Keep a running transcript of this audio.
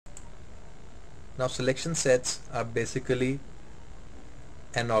Now selection sets are basically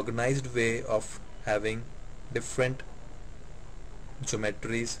an organized way of having different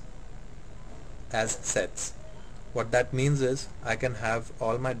geometries as sets. What that means is I can have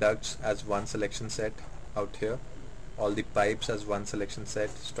all my ducts as one selection set out here, all the pipes as one selection set,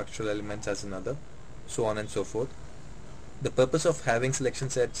 structural elements as another, so on and so forth. The purpose of having selection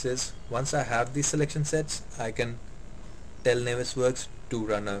sets is once I have these selection sets, I can tell Navisworks to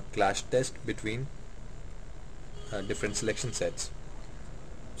run a clash test between different selection sets.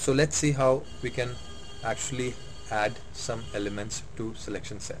 So let's see how we can actually add some elements to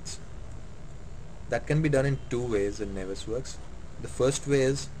selection sets. That can be done in two ways in Navisworks. The first way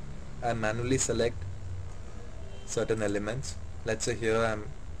is I manually select certain elements. Let's say here I'm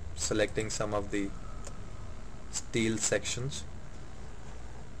selecting some of the steel sections,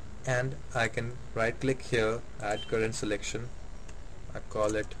 and I can right click here, add current selection, I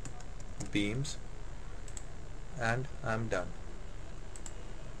call it beams, and I'm done.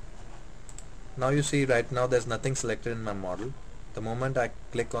 Now you see right now there's nothing selected in my model. The moment I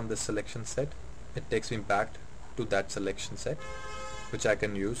click on this selection set, it takes me back to that selection set, which I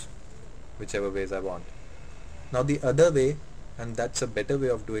can use whichever ways I want. Now the other way, and that's a better way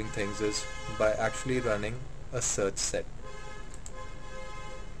of doing things, is by actually running a search set.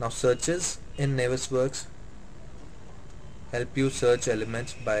 Now searches in Navisworks help you search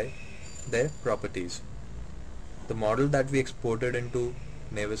elements by their properties. The model that we exported into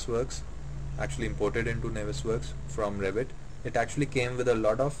Navisworks, actually imported into Navisworks from Revit, it actually came with a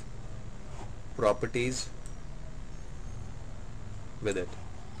lot of properties with it.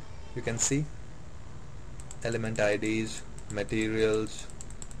 You can see element IDs, materials,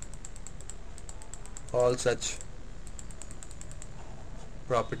 all such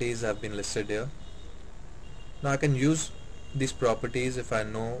properties have been listed here. Now I can use these properties if I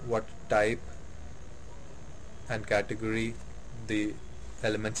know what type and category the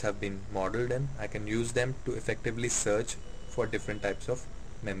elements have been modeled in. I can use them to effectively search for different types of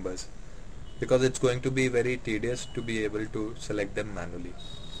members, because it's going to be very tedious to be able to select them manually.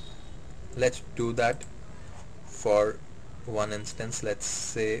 Let's do that for one instance. Let's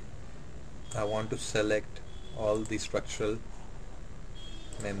say I want to select all the structural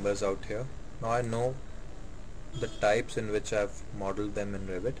members out here. Now I know the types in which I've modeled them in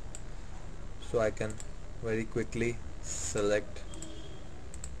Revit, so I can very quickly select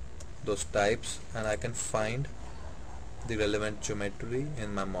those types and I can find the relevant geometry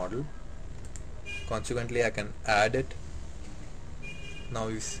in my model. Consequently, I can add it. Now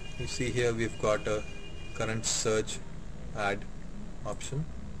you see here we've got a current search add option,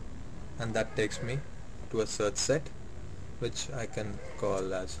 and that takes me to a search set which I can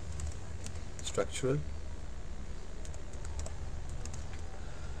call as structural.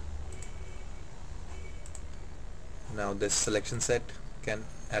 Now this selection set can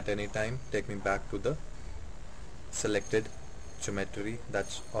at any time take me back to the selected geometry,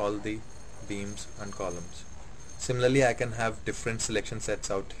 that's all the beams and columns. Similarly, I can have different selection sets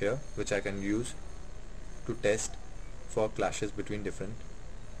out here which I can use to test for clashes between different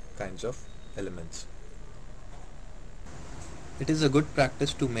kinds of elements. It is a good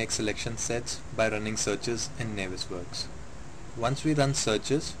practice to make selection sets by running searches in Navisworks. Once we run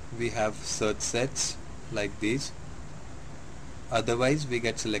searches, we have search sets like these. Otherwise, we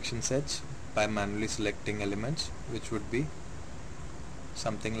get selection sets by manually selecting elements, which would be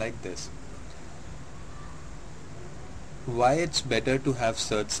something like this. Why it's better to have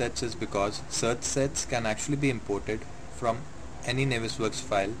search sets is because search sets can actually be imported from any Navisworks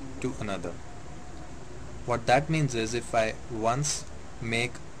file to another. What that means is if I once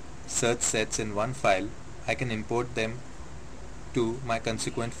make search sets in one file, I can import them to my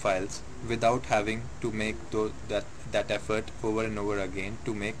consequent files without having to make that effort over and over again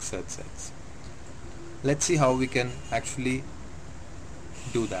to make search sets. Let's see how we can actually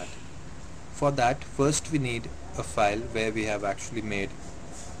do that. For that, first we need a file where we have actually made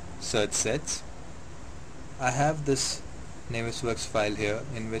search sets. I have this Navisworks file here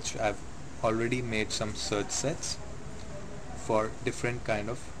in which I've already made some search sets for different kind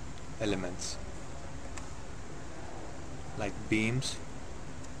of elements like beams,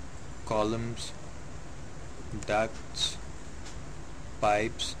 columns, ducts,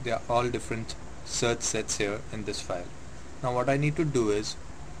 pipes. They are all different search sets here in this file. Now what I need to do is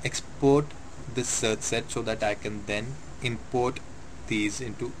export this search set so that I can then import these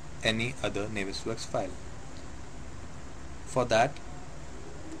into any other Navisworks file. For that,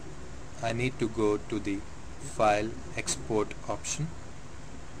 I need to go to the File Export option,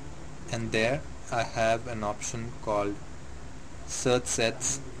 and there I have an option called Search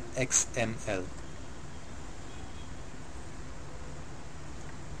Sets XML.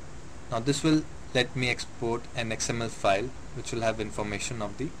 Now this will let me export an XML file which will have information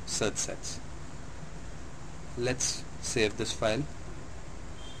of the search sets. Let's save this file.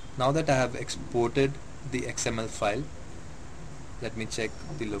 Now that I have exported the XML file, let me check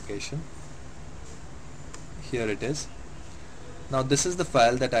the location. Here it is. Now this is the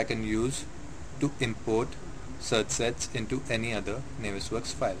file that I can use to import search sets into any other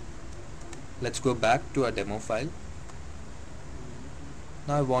Navisworks file. Let's go back to our demo file.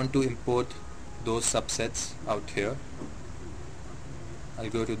 Now I want to import those subsets out here.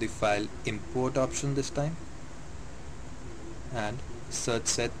 I'll go to the file import option this time and search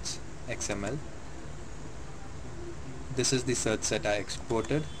sets XML. This is the search set I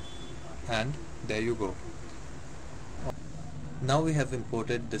exported, and there you go. Now we have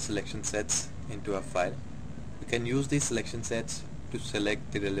imported the selection sets into our file. We can use these selection sets to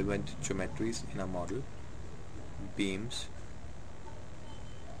select the relevant geometries in our model: beams,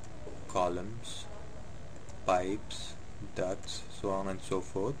 columns, pipes, ducts, so on and so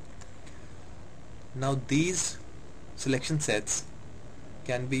forth. Now these selection sets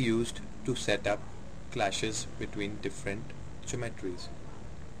can be used to set up clashes between different geometries.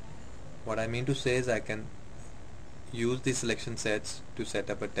 What I mean to say is I can use these selection sets to set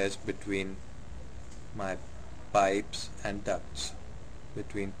up a test between my pipes and ducts,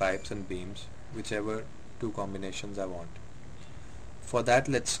 between pipes and beams, whichever two combinations I want. For that,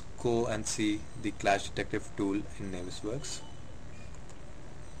 let's go and see the Clash Detective tool in Navisworks.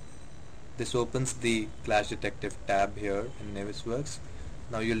 This opens the Clash Detective tab here in Navisworks.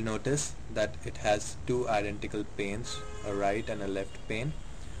 Now you'll notice that it has two identical panes, a right and a left pane,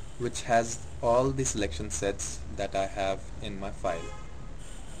 which has all the selection sets that I have in my file.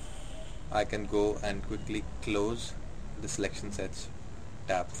 I can go and quickly close the selection sets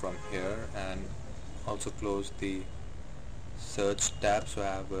tab from here and also close the search tab so I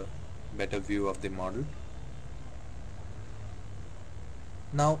have a better view of the model.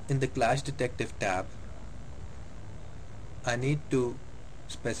 Now in the Clash Detective tab, I need to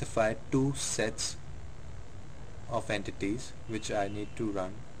specify two sets of entities which I need to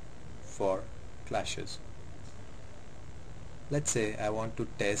run for clashes. Let's say I want to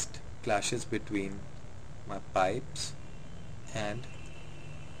test clashes between my pipes and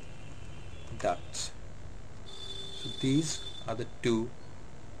ducts. So these are the two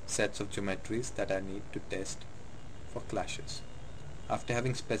sets of geometries that I need to test for clashes. After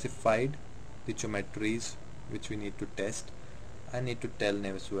having specified the geometries which we need to test, I need to tell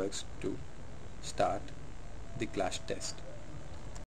Navisworks to start the clash test.